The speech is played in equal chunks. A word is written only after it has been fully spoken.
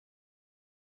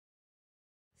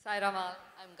Sai Ramal,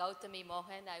 I'm Gautami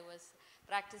Mohan. I was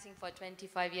practicing for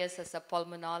 25 years as a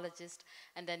pulmonologist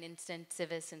and then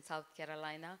intensivist in South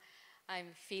Carolina. I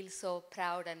feel so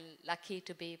proud and lucky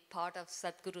to be part of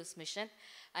Sadhguru's mission.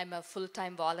 I'm a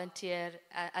full-time volunteer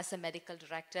as a medical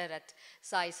director at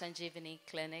Sai Sanjeevani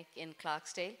Clinic in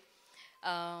Clarksdale.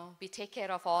 We take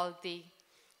care of all the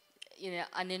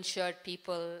uninsured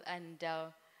people, and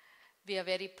we are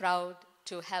very proud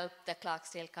to help the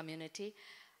Clarksdale community.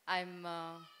 I'm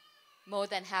more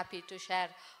than happy to share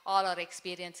all our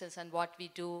experiences and what we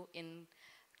do in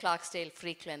Clarksdale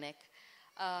Free Clinic.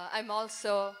 I'm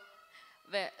also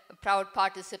a proud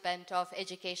participant of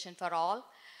Education for All.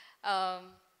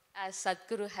 As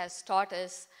Sadhguru has taught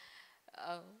us,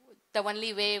 the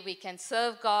only way we can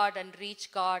serve God and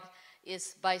reach God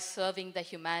is by serving the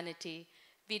humanity.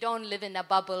 We don't live in a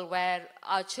bubble where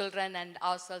our children and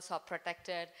ourselves are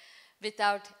protected.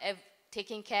 Without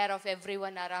taking care of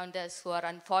everyone around us who are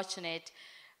unfortunate,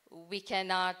 we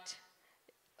cannot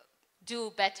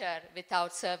do better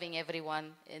without serving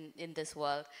everyone in this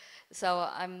world. So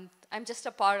I'm just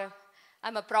a part of,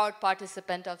 I'm a proud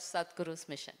participant of Sadhguru's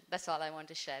mission. That's all I want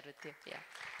to share with you. Yeah.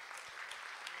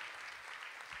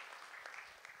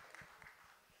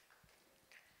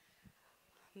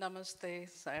 Namaste,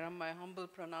 Sairam. My humble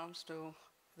pranams to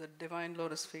the divine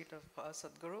lotus feet of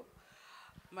Sadhguru.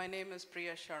 My name is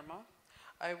Priya Sharma.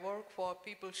 I work for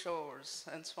People Shores,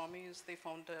 and Swami is the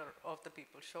founder of the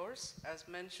People Shores. As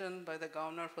mentioned by the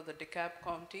governor for the DeKalb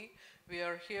County, we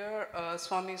are here.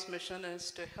 Swami's mission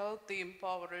is to help the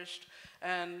impoverished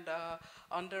and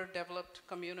underdeveloped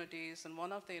communities, and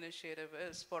one of the initiatives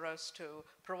is for us to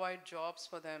provide jobs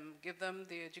for them, give them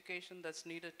the education that's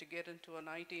needed to get into an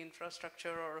IT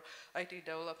infrastructure or IT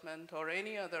development or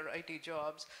any other IT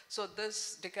jobs. So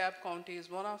this DeKalb County is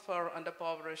one of our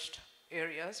underpoverished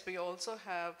areas. We also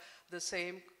have the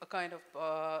same kind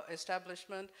of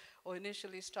establishment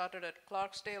initially started at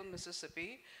Clarksdale,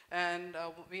 Mississippi, and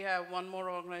we have one more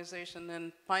organization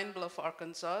in Pine Bluff,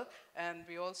 Arkansas, and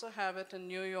we also have it in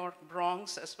New York,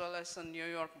 Bronx, as well as in New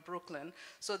York, Brooklyn.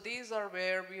 So these are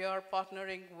where we are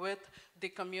partnering with the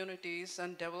communities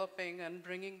and developing and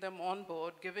bringing them on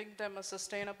board, giving them a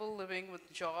sustainable living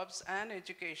with jobs and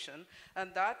education.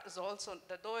 And that is also,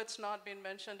 though it's not been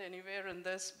mentioned anywhere in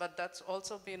this, but that's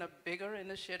also been a bigger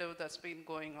initiative that's been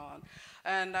going on.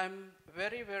 And I'm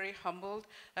very, very humbled,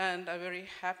 and I'm very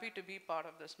happy to be part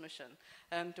of this mission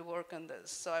and to work on this.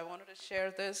 So I wanted to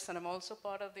share this, and I'm also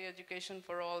part of the Education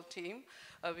for All team.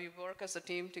 We work as a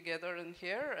team together in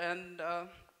here, and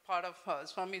part of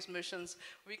Swami's missions,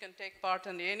 we can take part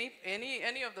in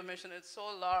any of the mission. It's so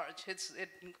large, it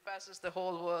passes the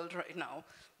whole world right now.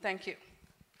 Thank you.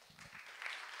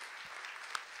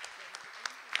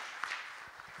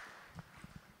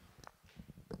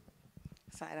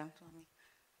 Sairam Swami.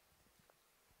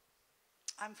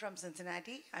 I'm from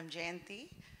Cincinnati. I'm Jayanti,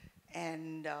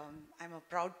 and I'm a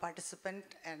proud participant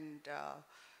and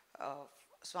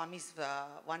Swami's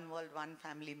One World, One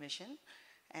Family mission.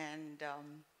 And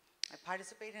I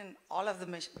participate in all of the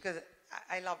missions because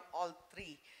I love all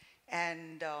three.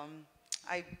 And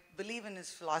I believe in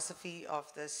his philosophy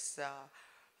of this,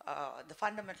 the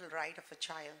fundamental right of a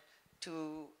child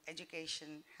to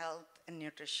education, health, and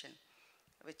nutrition,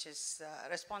 which is a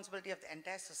responsibility of the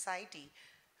entire society,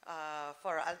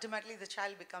 for ultimately the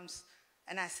child becomes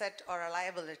an asset or a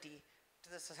liability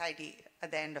to the society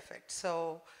at the end of it.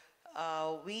 So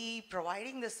we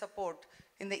providing the support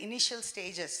in the initial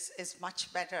stages is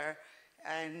much better,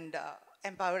 and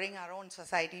empowering our own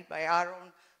society by our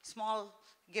own small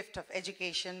gift of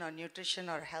education or nutrition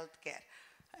or health care.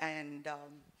 And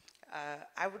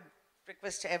I would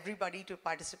request everybody to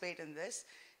participate in this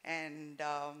and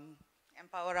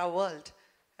empower our world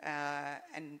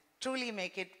and truly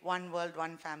make it one world,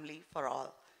 one family for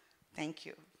all. Thank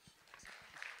you.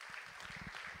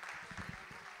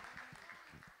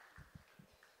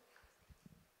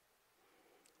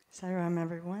 Sairam,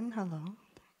 everyone. Hello.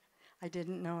 I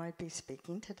didn't know I'd be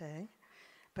speaking today,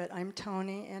 but I'm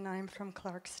Tony, and I'm from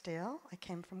Clarksdale. I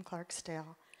came from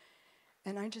Clarksdale.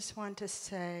 And I just want to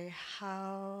say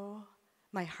how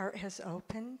my heart has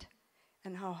opened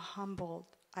and how humbled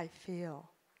I feel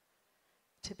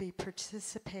to be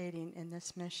participating in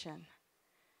this mission.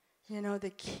 You know,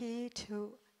 the key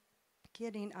to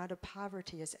getting out of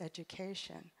poverty is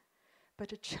education.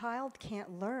 But a child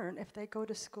can't learn if they go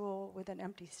to school with an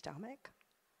empty stomach.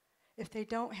 If they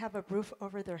don't have a roof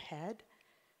over their head,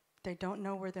 they don't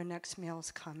know where their next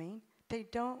meal's coming. They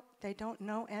don't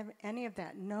know any of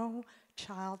that. No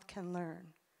child can learn.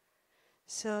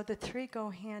 So the three go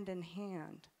hand in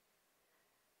hand.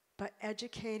 But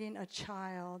educating a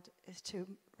child is to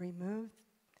remove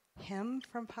him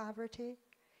from poverty,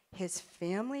 his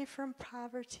family from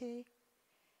poverty,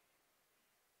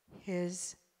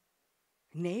 his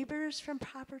neighbors from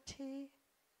poverty,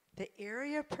 the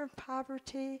area from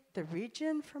poverty, the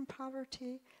region from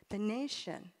poverty, the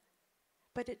nation.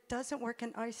 But it doesn't work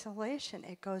in isolation.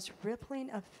 It goes rippling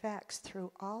effects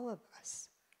through all of us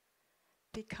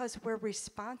because we're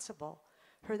responsible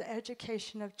for the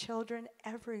education of children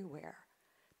everywhere.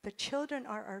 The children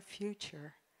are our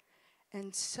future.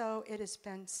 And so it has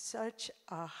been such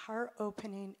a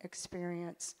heart-opening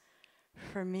experience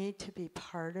for me to be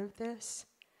part of this.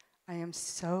 I am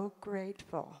so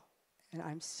grateful, and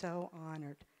I'm so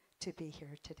honored to be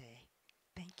here today.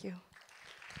 Thank you.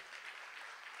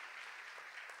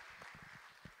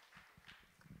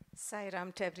 Sai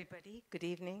Ram to everybody. Good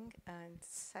evening, and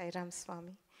Sai Ram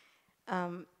Swami.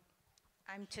 I'm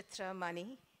Chitra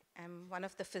Mani. I'm one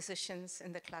of the physicians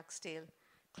in the Clarksdale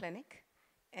Clinic,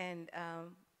 and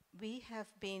we have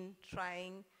been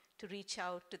trying to reach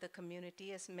out to the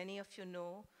community. As many of you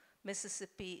know,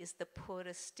 Mississippi is the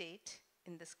poorest state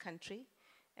in this country,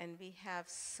 and we have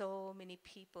so many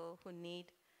people who need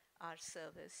our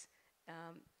service.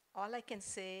 All I can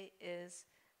say is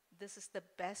this is the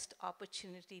best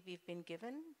opportunity we've been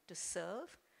given to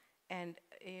serve. And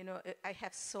you know, I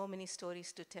have so many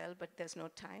stories to tell, but there's no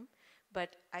time.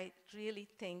 But I really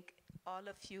think all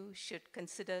of you should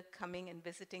consider coming and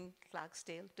visiting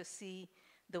Clarksdale to see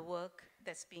the work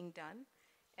that's being done.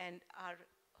 And our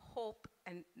hope,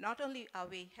 and not only are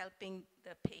we helping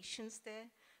the patients there,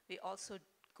 we also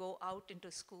go out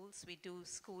into schools. We do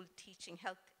school teaching,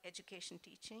 health education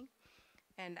teaching.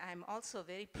 And I'm also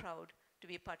very proud to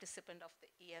be a participant of the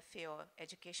EFA, or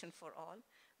Education for All,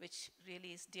 which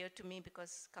really is dear to me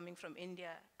because coming from India,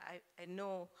 I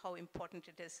know how important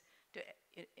it is to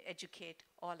educate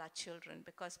all our children,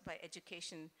 because by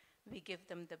education, we give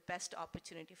them the best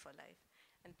opportunity for life.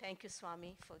 And thank you,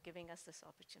 Swami, for giving us this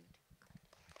opportunity.